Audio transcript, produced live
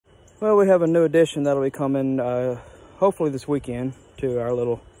Well, we have a new addition that'll be coming hopefully this weekend to our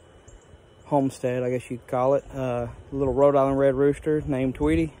little homestead, I guess you'd call it. A little Rhode Island red rooster named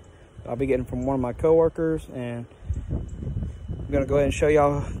Tweety. I'll be getting from one of my coworkers, and I'm gonna go ahead and show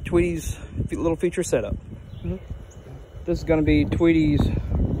y'all Tweety's little feature setup. This is gonna be Tweety's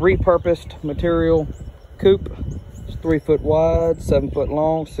repurposed material coop. It's 3 foot wide, 7 foot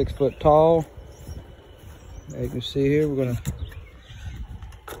long, 6 foot tall. As you can see here, we're gonna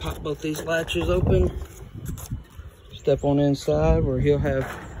pop both these latches open, step on inside where he'll have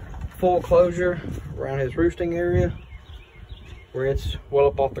full closure around his roosting area, where it's well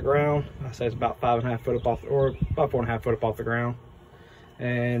up off the ground. I say it's about 5.5 foot up off, or about 4.5 foot up off the ground.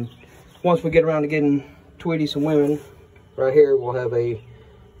 And once we get around to getting Tweety some women, right here we'll have a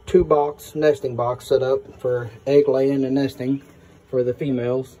 2-box nesting box set up for egg laying and nesting for the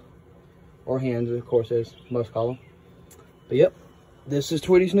females, or hens, of course, as most call them. But yep, this is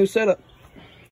Tweety's new setup.